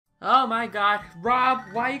Oh my god, Rob,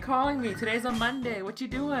 why are you calling me? Today's a Monday, what you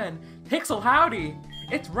doing? Pixl, howdy!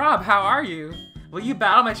 It's Rob, how are you? Will you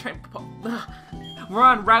battle my train? We're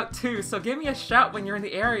on Route 2, so give me a shout when you're in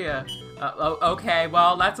the area. Okay,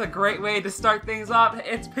 well, that's a great way to start things off.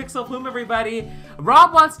 It's Pixl Plume, everybody.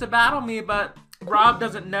 Rob wants to battle me, but Rob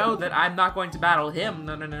doesn't know that I'm not going to battle him.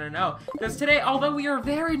 No. Because today, although we are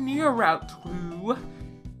very near Route 2,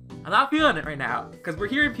 I'm not feeling it right now. Because we're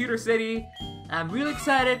here in Pewter City. I'm really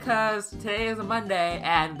excited because today is a Monday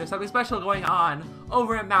and there's something special going on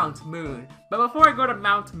over at Mount Moon. But before I go to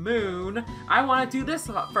Mount Moon, I want to do this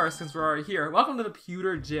first since we're already here. Welcome to the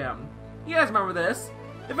Pewter Gym. You guys remember this?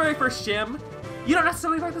 The very first gym. You don't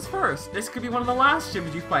necessarily fight this first. This could be one of the last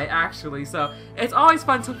gyms you fight, actually. So it's always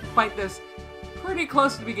fun to fight this pretty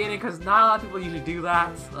close to the beginning because not a lot of people usually do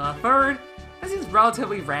that. Third, this is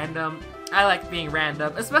relatively random. I like being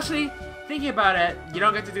random, especially thinking about it, you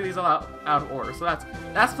don't get to do these all out of order. So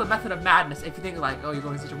that's the method of madness. If you think like, oh, you're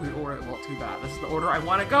going in such a weird order, well, too bad. This is the order I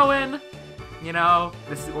want to go in. You know,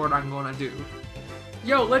 this is the order I'm going to do.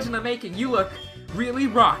 Yo, Legend of Making, you look really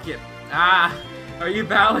rockin'. Are you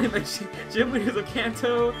battling the gym leaders of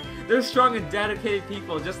Kanto? They're strong and dedicated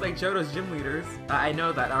people, just like Johto's gym leaders. I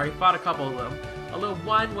know that. I already fought a couple of them. Although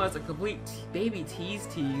one was a complete baby tease,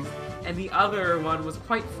 and the other one was,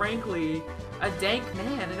 quite frankly, a dank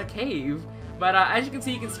man in a cave. But as you can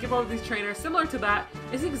see, you can skip over these trainers. Similar to that,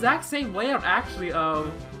 it's the exact same layout, actually,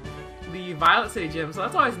 of the Violet City gym, so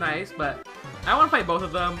that's always nice, but I want to fight both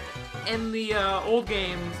of them. In the old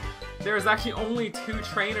games, there was actually only two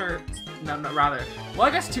trainers. No, rather. Well,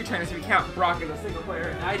 I guess two trainers if you count Brock as a single player,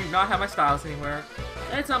 and I do not have my stylus anywhere.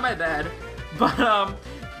 And it's on my bed. But,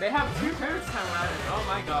 they have two trainers this time around, and oh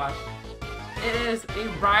my gosh. It is a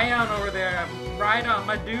Rhydon over there. Rhydon,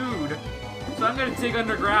 my dude. So I'm gonna dig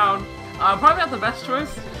underground. Probably not the best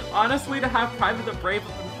choice, honestly, to have Private the Brave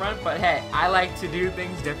up in front, but hey, I like to do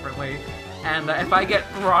things differently. And if I get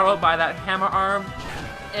throttled by that hammer arm,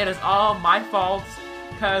 it is all my fault,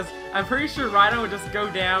 because I'm pretty sure Rhydon would just go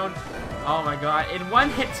down, oh my god, in one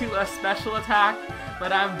hit to a special attack,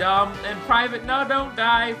 but I'm dumb. And Private, no, don't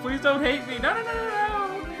die. Please don't hate me. No.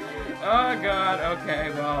 Oh god, okay,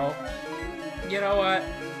 well, you know what?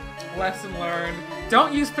 Lesson learned.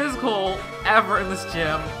 Don't use physical ever in this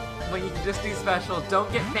gym when you can just do special.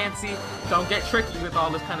 Don't get fancy. Don't get tricky with all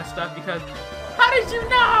this kind of stuff because how did you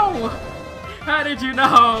know? How did you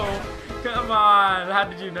know? Come on, how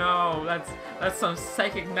did you know? That's some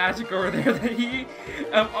psychic magic over there that he,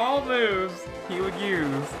 of all moves, he would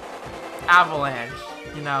use. Avalanche.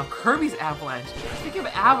 You know, Kirby's Avalanche. Speaking of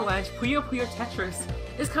Avalanche, Puyo Puyo Tetris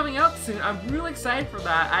is coming out soon. I'm really excited for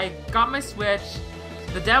that. I got my Switch.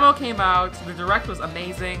 The demo came out. The Direct was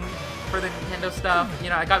amazing for the Nintendo stuff. You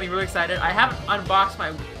know, it got me really excited. I haven't unboxed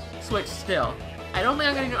my Switch still. I don't think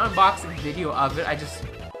I'm going to do an unboxing video of it. I just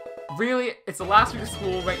really, it's the last week of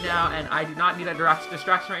school right now, and I do not need a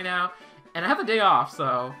distraction right now. And I have a day off,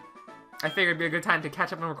 so I figured it'd be a good time to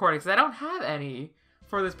catch up on recording because I don't have any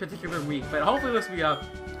for this particular week, but hopefully this will be up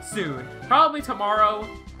soon. Probably tomorrow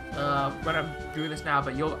when I'm doing this now,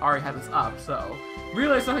 but you'll already have this up, so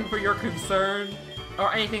really something for your concern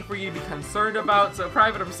or anything for you to be concerned about. So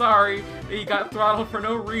Private, I'm sorry that you got throttled for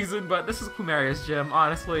no reason, but this is Plumeria's gym,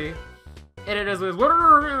 honestly. And it is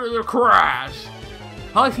what crash.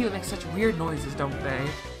 All these people make such weird noises, don't they?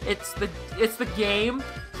 It's the game.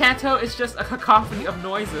 Kanto is just a cacophony of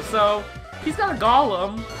noises. So he's got a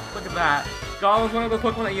Golem. Look at that. Golem's one of the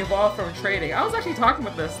Pokemon that you evolve from trading. I was actually talking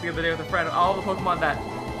about this the other day with a friend, all the Pokemon that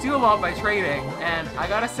do evolve by trading, and I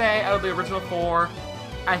gotta say, out of the original four,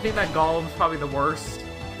 I think that Golem's probably the worst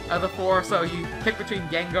of the four. So you pick between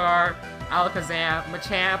Gengar, Alakazam,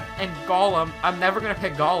 Machamp, and Golem. I'm never gonna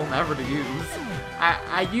pick Golem ever to use.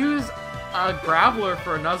 I use a Graveler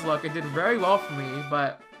for a Nuzlocke. It did very well for me,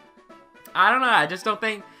 but I don't know. I just don't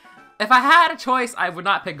think. If I had a choice, I would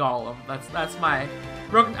not pick Golem. That's my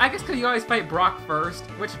broken. I guess because you always fight Brock first,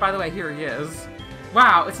 which, by the way, here he is.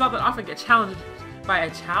 Wow, it's not that often get challenged by a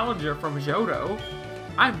challenger from Johto.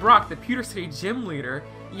 I'm Brock, the Pewter City gym leader.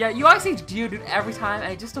 Yeah, you always say Geodude every time, and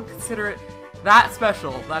I just don't consider it that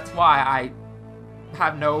special. That's why I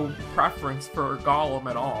have no preference for Golem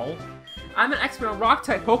at all. I'm an expert on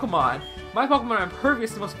Rock-type Pokemon. My Pokemon are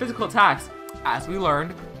impervious to most physical attacks. As we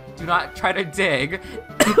learned, do not try to dig.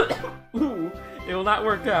 Ooh, it will not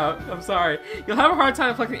work out. I'm sorry. You'll have a hard time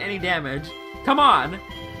inflicting any damage. Come on.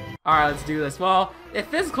 Alright, let's do this. Well, if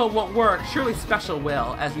physical won't work, surely special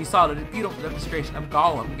will, as we saw the beautiful demonstration of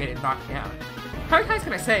Golem getting knocked down. How many times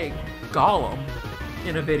can I say Golem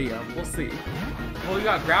in a video? We'll see. Well, we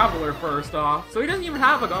got Graveler first off, so he doesn't even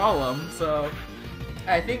have a Golem, so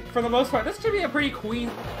I think for the most part, this should be a pretty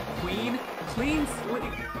Clean sleep.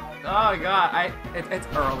 Oh god, it's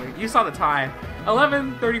early. You saw the time.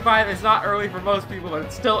 11:35 is not early for most people, but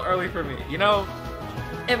it's still early for me. You know,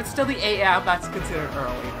 if it's still the AM, that's considered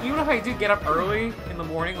early. Even if I do get up early in the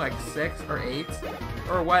morning, like 6 or 8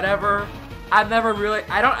 or whatever, I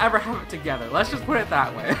don't ever have it together. Let's just put it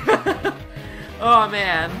that way. Oh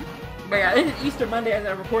man. But yeah, it's Easter Monday as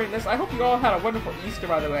I'm recording this. I hope you all had a wonderful Easter,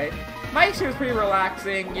 by the way. My Easter was pretty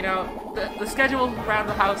relaxing, you know. The schedule around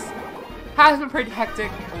the house has been pretty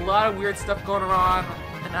hectic. A lot of weird stuff going on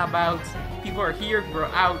and about. People are here, people are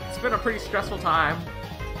out. It's been a pretty stressful time.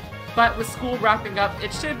 But with school wrapping up,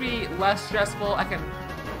 it should be less stressful. I can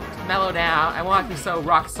mellow down. I want to be so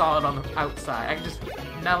rock solid on the outside. I can just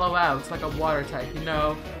mellow out. It's like a water type, you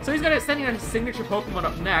know? So he's sending out his signature Pokemon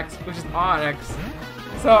up next, which is Onix.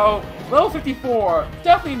 So, level 54,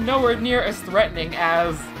 definitely nowhere near as threatening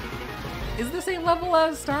as... Is it the same level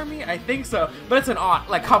as Starmie? I think so. But it's an Onix.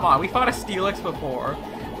 Like, come on, we fought a Steelix before.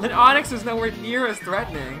 An Onix is nowhere near as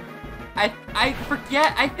threatening. I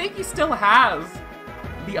forget, I think he still has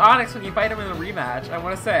the Onix when you fight him in the rematch, I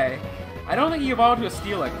want to say. I don't think he evolved to a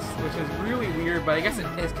Steelix, which is really weird, but I guess it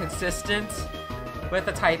is consistent with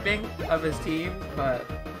the typing of his team, but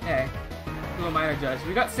hey, who am I to judge?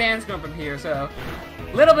 We got Sandstorm from here, so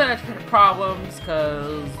a little bit of problems,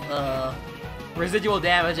 because residual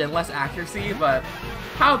damage and less accuracy, but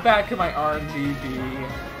how bad can my RNG be?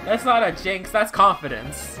 That's not a jinx, that's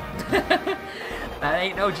confidence. That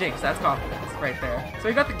ain't no jinx, that's confidence right there. So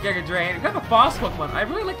we got the Giga Drain, we got the Boss Pokemon. I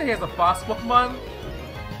really like that he has the Boss Pokemon,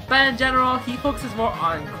 but in general, he focuses more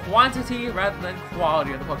on quantity rather than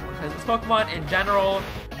quality of the Pokemon, because his Pokemon in general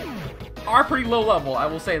are pretty low level, I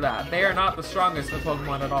will say that. They are not the strongest of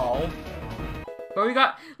Pokemon at all. But we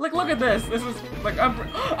got, look at this. This is like,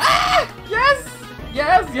 ah! Yes!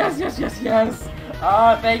 Yes!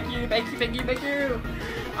 Ah, thank you.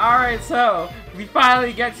 Alright, so we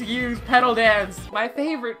finally get to use Petal Dance, my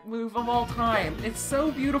favorite move of all time. It's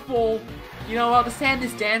so beautiful. You know, while the sand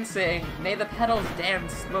is dancing, may the petals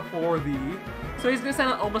dance before thee. So he's gonna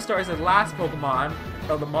send out Omastar as his last Pokemon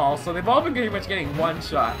of them all, so they've all been pretty much getting one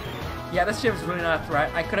shot. Yeah, this gym's really not a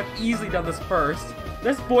threat. I could have easily done this first.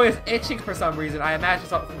 This boy is itching for some reason. I imagine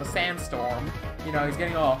something from the sandstorm. You know, he's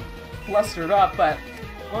getting all flustered up, but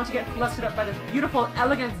won't you get flustered up by this beautiful,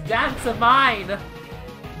 elegant dance of mine?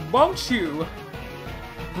 Won't you?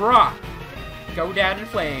 Brock, go down in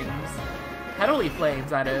flames. Petally flames,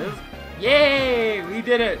 that is. Yay! We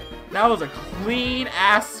did it! That was a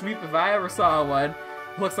clean-ass sweep if I ever saw one.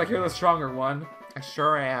 Looks like you're the stronger one. I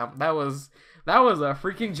sure am. That was a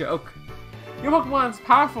freaking joke. Your Pokemon's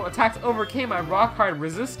powerful attacks overcame my rock-hard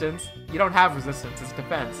resistance. You don't have resistance, it's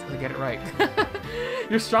defense. I get it right.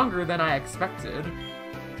 You're stronger than I expected.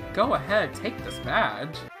 Go ahead, take this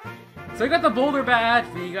badge. So you got the Boulder badge,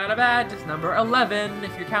 we got a badge, it's number 11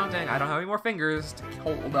 if you're counting. I don't have any more fingers to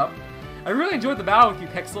hold up. I really enjoyed the battle with you,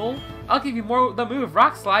 Pixl. I'll give you more the move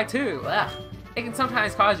Rock Slide too. Ugh. It can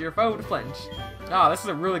sometimes cause your foe to flinch. Oh, this is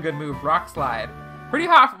a really good move, Rock Slide. Pretty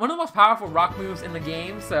powerful, one of the most powerful rock moves in the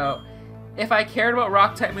game, so if I cared about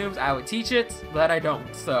rock type moves, I would teach it, but I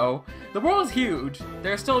don't. So the world is huge.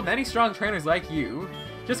 There are still many strong trainers like you.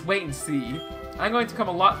 Just wait and see. I'm going to become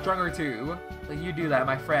a lot stronger too. Like you do that,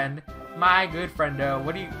 my friend. My good friendo.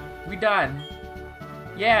 We done?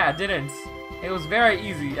 Yeah, didn't. It was very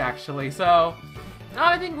easy, actually. So, now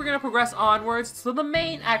I think we're going to progress onwards. So the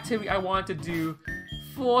main activity I want to do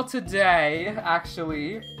for today,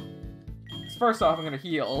 actually, is first off, I'm going to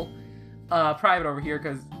heal Private over here,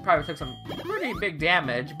 because Private took some pretty big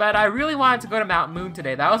damage. But I really wanted to go to Mount Moon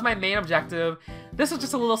today. That was my main objective. This was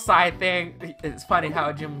just a little side thing. It's funny how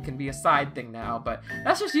a gym can be a side thing now, but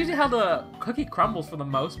that's just usually how the cookie crumbles for the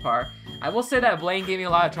most part. I will say that Blaine gave me a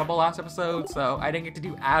lot of trouble last episode, so I didn't get to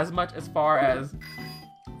do as much as far as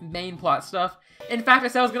main plot stuff. In fact, I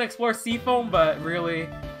said I was going to explore Seafoam, but really,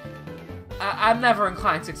 I'm never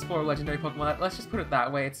inclined to explore legendary Pokemon. Let's just put it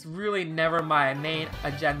that way. It's really never my main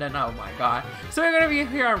agenda, and oh my god. So we're going to be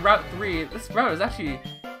here on Route 3. This route is actually,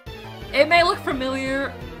 it may look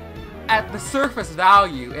familiar. At the surface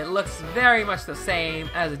value, it looks very much the same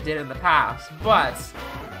as it did in the past, but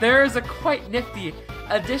there is a quite nifty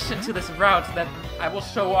addition to this route that I will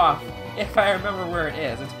show off if I remember where it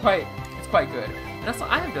is. It's quite good. And also,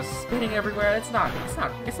 I am just spinning everywhere. It's not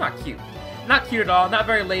cute. Not cute at all. Not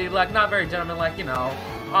very ladylike. Not very gentlemanlike. You know,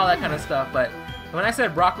 all that kind of stuff. But when I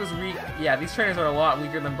said Brock was weak, yeah, these trainers are a lot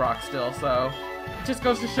weaker than Brock still. So it just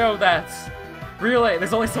goes to show that really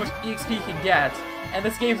there's only so much EXP you can get. And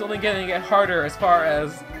this game's only going to get harder as far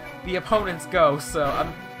as the opponents go, so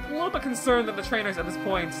I'm a little bit concerned that the trainers at this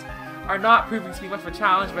point are not proving to be much of a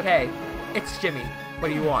challenge, but hey, it's Jimmy. What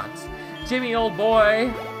do you want? Jimmy, old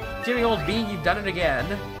boy. Jimmy, old bean, you've done it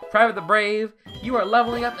again. Private the Brave, you are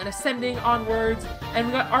leveling up and ascending onwards. And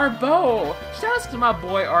we got Arbo. Shout out to my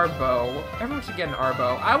boy Arbo. Everyone should get an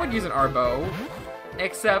Arbo. I would use an Arbo.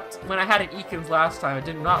 Except when I had an Ekans last time, it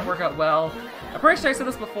did not work out well. I'm pretty sure I said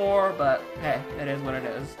this before, but hey, it is what it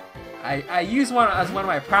is. I used one as one of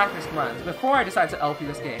my practice runs before I decided to LP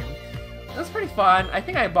this game. It was pretty fun. I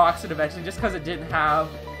think I boxed it eventually just because it didn't have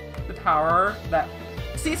the power that...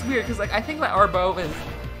 See, it's weird because like I think that Arbo is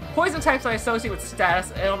poison types I associate with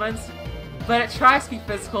status ailments, but it tries to be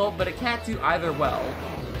physical, but it can't do either well.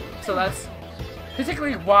 So that's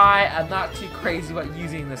particularly why I'm not too crazy about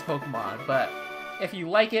using this Pokemon. But if you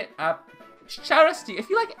like it, shout out to you. If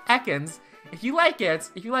you like Ekans, if you like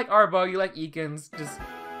it, if you like Arbo, you like Ekans, just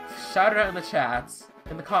shout it out in the chats,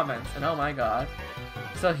 in the comments, and oh my god.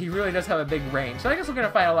 So he really does have a big range. So I guess we're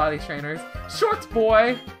gonna fight a lot of these trainers. Shorts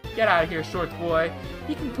boy! Get out of here, Shorts boy.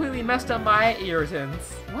 He completely messed up my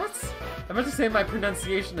irritants. What? I meant to say my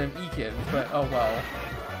pronunciation of Ekans, but oh well.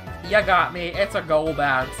 You got me, it's a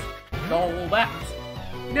Golbat. Golbat.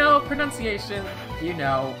 No, pronunciation, you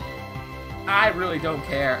know. I really don't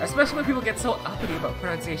care, especially when people get so uppity about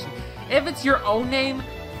pronunciation. If it's your own name,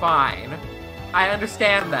 fine. I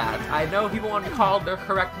understand that. I know people want to be called their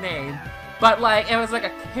correct name, but like, it was like a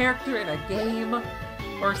character in a game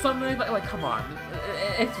or something like come on.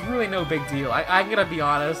 It's really no big deal. I'm gonna be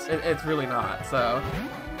honest, it's really not, so.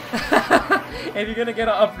 If you're gonna get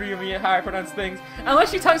an uppity of me at how I pronounce things,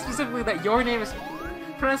 unless you tell me specifically that your name is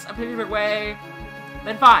pronounced a particular way,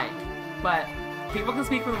 then fine. But people can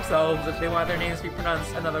speak for themselves if they want their names to be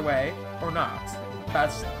pronounced another way, or not.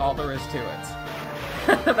 That's all there is to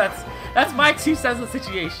it. That's my 2 cents of the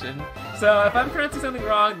situation. So if I'm pronouncing something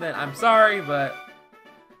wrong, then I'm sorry, but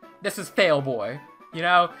this is Fail Boy. You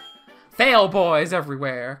know? Fail Boys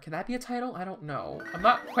everywhere. Can that be a title? I don't know. I'm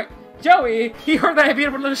not quite... Joey! He heard that I beat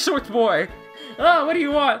up a little Shorts boy! Oh, what do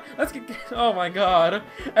you want? Let's get... Oh my god.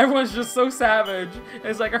 Everyone's just so savage.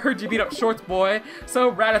 It's like, I heard you beat up Shorts boy,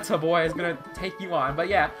 so Rattata boy is gonna take you on. But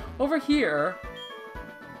yeah, over here...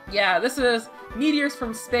 Yeah, this is Meteors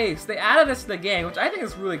from Space. They added this to the game, which I think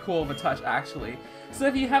is really cool of a touch, actually. So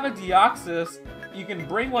if you have a Deoxys, you can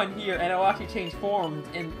bring one here, and it will actually change forms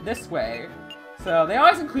in this way. So they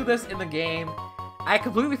always include this in the game. I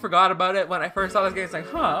completely forgot about it when I first saw this game. It's like,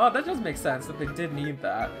 huh, oh, that does make sense that they did need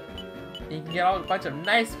that. And you can get a bunch of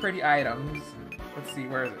nice, pretty items. Let's see,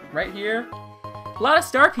 where is it? Right here. A lot of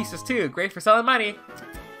star pieces, too. Great for selling money.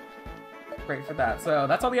 Great for that. So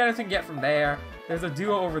that's all the items you can get from there. There's a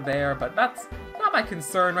duo over there, but that's not my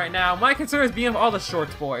concern right now. My concern is being with all the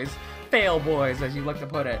Shorts boys. Fail boys, as you like to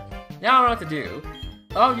put it. Now I don't know what to do.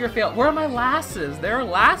 Oh, you're failed. Where are my lasses? There are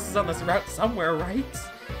lasses on this route somewhere, right?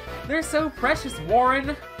 They're so precious,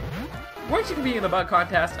 Warren. Weren't you competing in the bug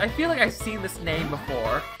contest? I feel like I've seen this name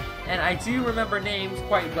before, and I do remember names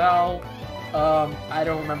quite well. I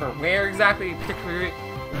don't remember where exactly particularly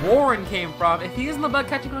Warren came from. If he is in the bug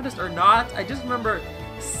catching contest or not, I just remember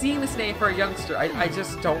seeing this name for a youngster. I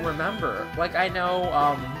just don't remember. Like, I know,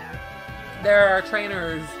 there are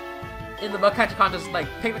trainers in the bug catching contest like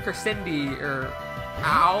Picnic or Cindy or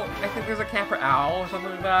Owl. I think there's a camper Owl or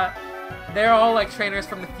something like that. They're all like trainers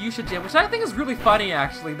from the Fuchsia gym, which I think is really funny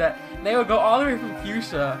actually, that they would go all the way from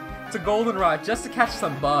Fuchsia to Goldenrod just to catch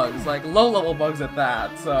some bugs, like low-level bugs at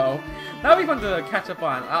that. So that would be fun to catch up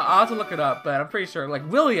on. I'll have to look it up, but I'm pretty sure, like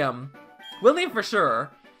William for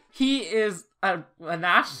sure, he is a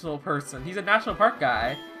national person. He's a national park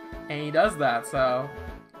guy, and he does that, so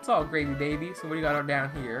it's all gravy, baby. So what do you got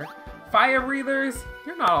down here? Fire breathers?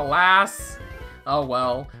 You're not a lass. Oh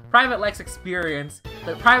well. Private likes experience,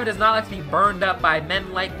 but Private does not like to be burned up by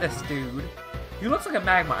men like this dude. He looks like a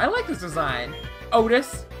magma. I like his design.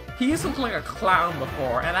 Otis, he used to look like a clown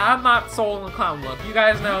before, and I'm not sold on the clown look. You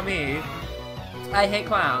guys know me. I hate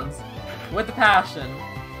clowns. With a passion.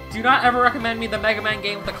 Do not ever recommend me the Mega Man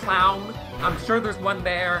game with a clown. I'm sure there's one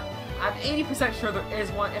there. I'm 80% sure there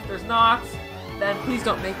is one. If there's not, then please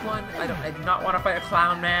don't make one. I do not want to fight a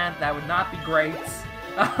clown man. That would not be great.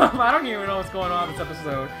 I don't even know what's going on in this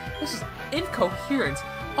episode. It's just incoherent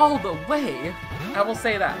all the way. I will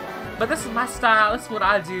say that. But this is my style. This is what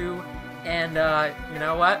I do. And, you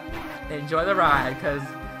know what? Enjoy the ride, because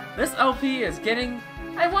this LP is getting...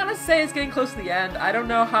 I want to say it's getting close to the end. I don't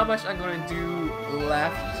know how much I'm going to do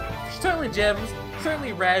left. Certainly gyms.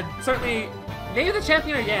 Certainly red. Certainly... Maybe the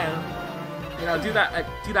champion again. You know, do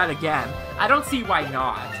that again. I don't see why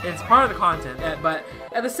not. It's part of the content, but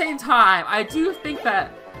at the same time, I do think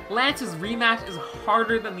that Lance's rematch is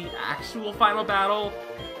harder than the actual final battle.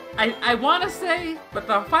 I want to say, but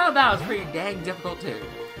the final battle is pretty dang difficult too.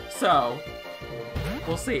 So,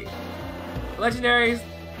 We'll see. Legendaries?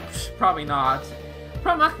 Probably not.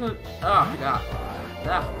 Probably not gonna... Oh my god.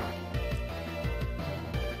 Ugh.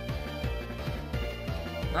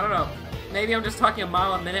 I don't know. Maybe I'm just talking a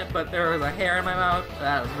mile a minute, but there was a hair in my mouth.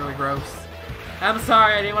 That was really gross. I'm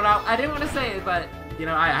sorry, I didn't want to say it, but, you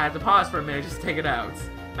know, I had to pause for a minute just to take it out.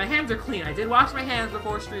 My hands are clean. I did wash my hands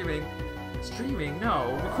before streaming. Streaming?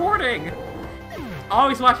 No. Recording!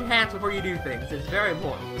 Always wash your hands before you do things. It's very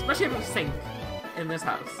important. Especially if you sink in this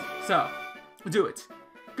house. So, do it.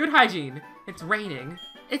 Good hygiene. It's raining.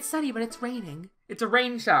 It's sunny, but it's raining. It's a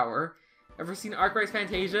rain shower. Ever seen Arkwright's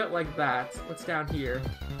Fantasia? Like that. What's down here?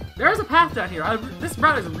 There's a path down here. This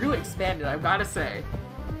route is really expanded, I've got to say.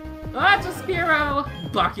 That's a Spearow.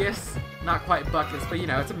 Buckus. Not quite Buckus, but you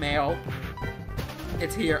know, it's a male.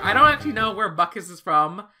 It's here. I don't actually know where Buckus is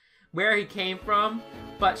from, where he came from,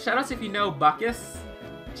 but shoutouts if you know Buckus.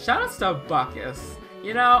 Shoutouts to Buckus.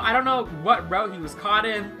 You know, I don't know what route he was caught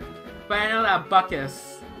in, but I know that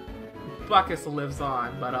Buckus lives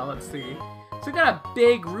on, but let's see. So we got a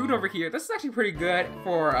big root over here. This is actually pretty good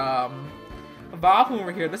for a Plume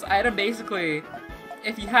over here. This item basically,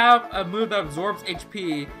 if you have a move that absorbs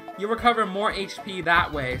HP, you recover more HP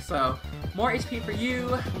that way. So more HP for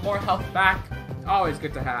you, more health back. Always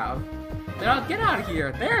good to have. Now get out of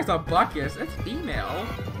here. There's a Buckus. It's female.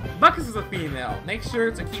 Buckus is a female. Make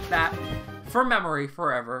sure to keep that for memory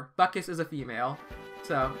forever. Buckus is a female.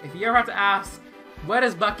 So if you ever have to ask, what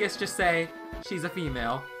is Buckus? Just say she's a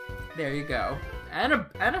female. There you go. And a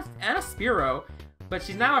Spearow, but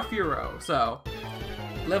she's now a Furo, so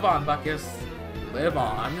live on, Buckus. Live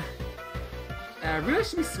on. And I really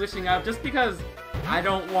should be switching up just because I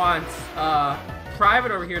don't want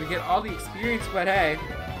Private over here to get all the experience, but hey,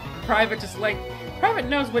 Private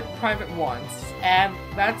knows what Private wants, and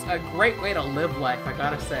that's a great way to live life, I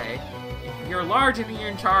gotta say. If you're large and you're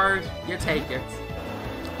in charge, you take it.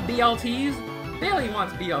 BLTs? Bailey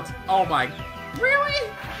wants BLT. Oh my,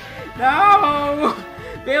 really? No!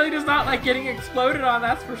 Bailey does not like getting exploded on,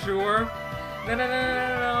 that's for sure. No, no,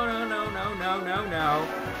 no, no, no, no, no, no, no, no.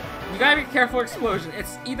 You gotta be careful explosion.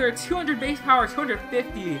 It's either 200 base power or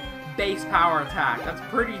 250 base power attack. That's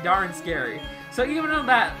pretty darn scary. So even though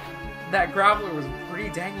that Graveler was pretty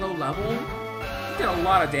dang low level, it did a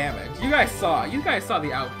lot of damage. You guys saw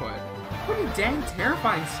the output. Pretty dang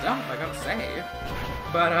terrifying stuff, I gotta say.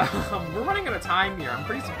 But we're running out of time here. I'm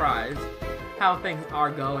pretty surprised how things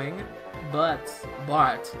are going, but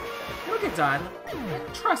it'll get done.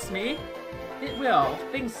 Trust me, it will.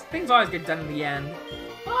 Things always get done in the end.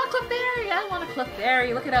 Oh, Clefairy! I want a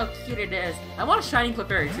Clefairy. Look at how cute it is. I want a shiny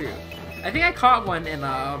Clefairy too. I think I caught one in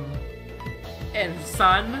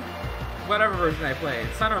Sun, whatever version I played,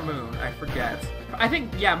 Sun or Moon, I forget. I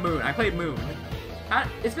think yeah, Moon. I played Moon.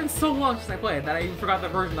 It's been so long since I played that I even forgot the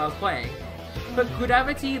version I was playing. But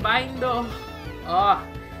Gravity Bindo. Oh.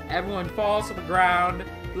 Everyone falls to the ground.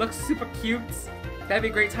 Looks super cute. That'd be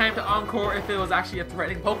a great time to encore if it was actually a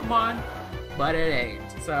threatening Pokemon, but it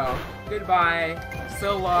ain't. So, goodbye.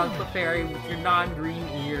 So long, Clefairy, with your non-green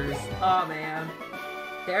ears. Oh man.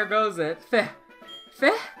 There goes it. Feh.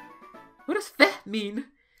 Feh? What does feh mean?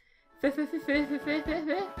 Feh, feh, feh, feh, feh, feh, feh,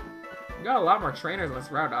 feh. We got a lot more trainers on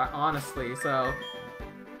this route, honestly, so...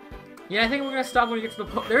 Yeah, I think we're gonna stop when we get to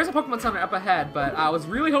the there's a Pokemon Summit up ahead, but I was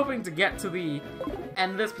really hoping to get to the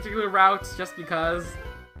end of this particular route just because,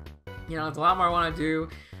 you know, it's a lot more I want to do.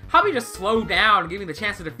 How about you just slow down and give me the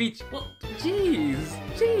chance to defeat you? Well, jeez.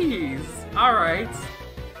 Alright.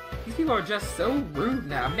 These people are just so rude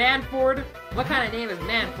now. Manford? What kind of name is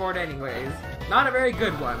Manford anyways? Not a very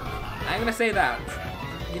good one. I'm gonna say that.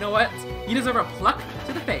 You know what? You deserve a pluck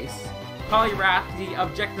to the face. Poliwrath, the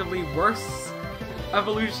objectively worst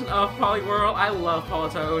evolution of Poliwhirl. I love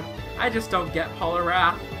Politoed. I just don't get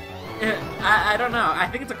Poliwrath. I don't know. I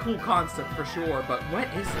think it's a cool concept for sure, but what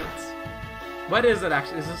is it? What is it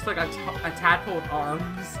actually? Is this like a tadpole with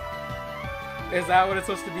arms? Is that what it's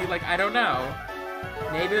supposed to be? Like, I don't know.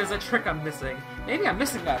 Maybe there's a trick I'm missing. Maybe I'm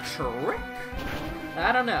missing a trick?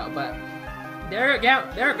 I don't know, but there it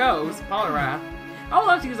goes, Poliwrath. I would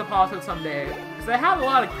love to use a Politoed someday, because I have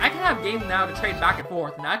I can have games now to trade back and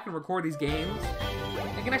forth, and I can record these games.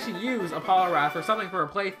 I can actually use a Poliwrath or something for a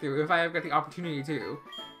playthrough if I ever get the opportunity to.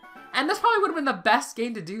 And this probably would have been the best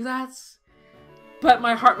game to do that. But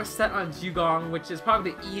my heart was set on Dugong, which is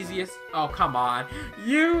probably the easiest. Oh, come on.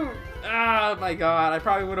 Oh my god. I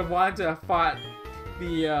probably would have wanted to have fought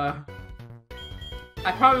the,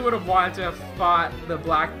 the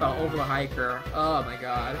Black Belt over the Hiker. Oh my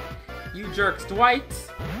god. You jerks. Dwight!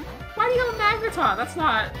 Why do you have a Magneton? That's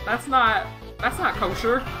not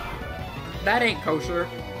kosher. That ain't kosher.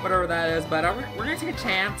 Whatever that is, but we're gonna take a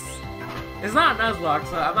chance. It's not Nuzlocke,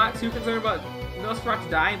 so I'm not too concerned about Nosferatu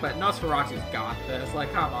dying, but Nosferatu's got this.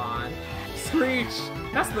 Like, come on. Screech,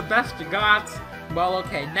 that's the best you got. Well,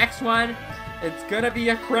 okay, next one. It's gonna be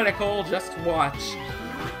a critical, just watch.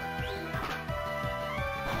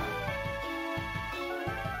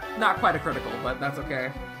 Not quite a critical, but that's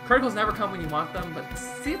okay. Criticals never come when you want them, but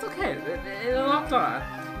see, it's okay. It locked on.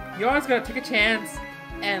 You always gotta take a chance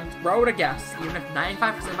and throw it a guess, even if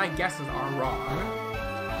 95% of my guesses are wrong.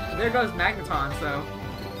 There goes Magneton, so...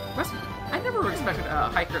 I never expected a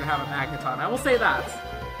hiker to have a Magneton, I will say that.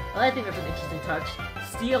 I think that's an interesting touch.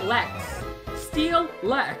 Steel Lex. Steel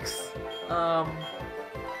Lex. I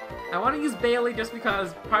want to use Bailey just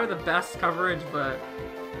because probably the best coverage, but...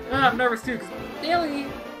 I'm nervous too, because Bailey,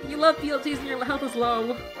 you love PLTs and your health is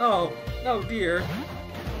low. Oh dear.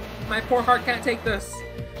 My poor heart can't take this.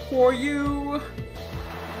 For you!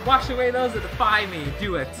 Wash away those that defy me.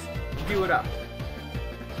 Do it. Do it up.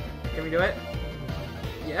 Can we do it?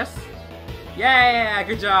 Yes? Yeah,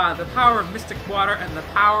 good job. The power of Mystic Water and the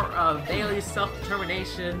power of Bailey's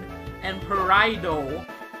self-determination and Paraido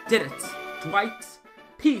did it. Dwight,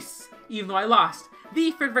 peace, even though I lost.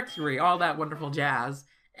 The for victory, all that wonderful jazz,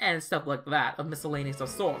 and stuff like that, of miscellaneous of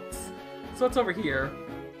sorts. So what's over here?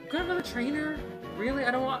 Got another trainer? Really?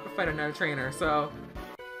 I don't want to fight another trainer, so...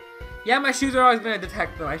 Yeah, my shoes are always going to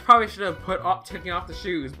detect them. I probably should have put off taking off the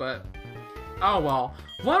shoes, but... Oh well.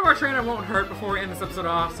 One more trainer won't hurt before we end this episode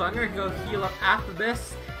off, so I'm going to go heal up after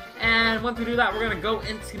this. And once we do that, we're going to go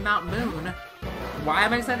into Mount Moon. Why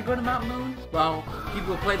am I excited to go to Mount Moon? Well,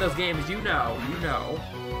 people who play those games, you know.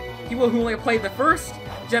 People who only played the first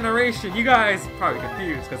generation, you guys are probably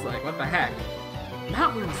confused, because like, what the heck?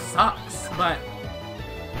 Mount Moon sucks, but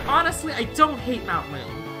honestly, I don't hate Mount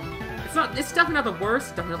Moon. It's definitely not the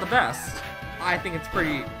worst, definitely not the best. I think it's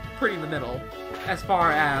pretty in the middle, as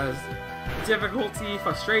far as difficulty,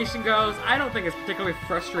 frustration goes. I don't think it's particularly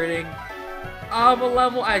frustrating of a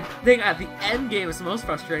level. I think at the end game it's the most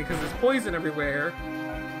frustrating because there's poison everywhere,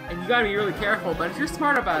 and you gotta be really careful, but if you're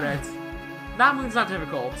smart about it, Mount Moon's not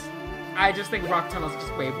difficult. I just think Rock Tunnel's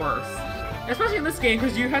just way worse. Especially in this game,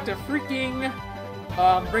 because you have to freaking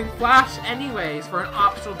bring Flash anyways for an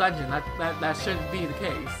optional dungeon. That shouldn't be the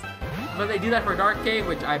case. But they do that for Dark Cave,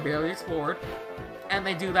 which I barely explored, and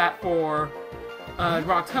they do that for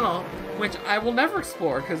Rock Tunnel, which I will never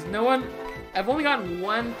explore, because I've only gotten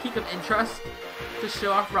one peak of interest to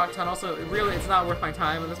show off Rock Tunnel, so really it's not worth my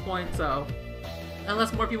time at this point, so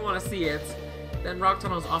unless more people want to see it, then Rock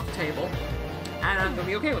Tunnel is off the table, and I'm gonna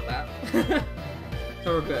be okay with that.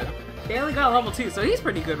 So we're good. Bailey got a level 2, so he's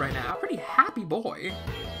pretty good right now. Pretty happy boy.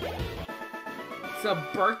 So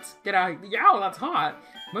Bert, get out. Yow, that's hot.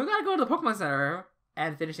 But we gotta go to the Pokemon Center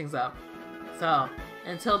and finish things up. So,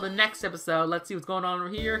 until the next episode, let's see what's going on over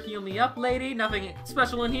here. Heal me up, lady. Nothing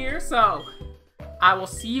special in here, so I will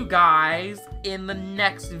see you guys in the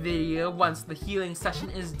next video once the healing session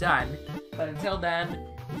is done. But until then,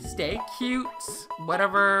 stay cute,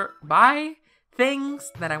 whatever, bye,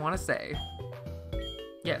 things that I want to say.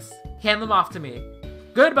 Yes, hand them off to me.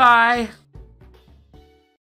 Goodbye!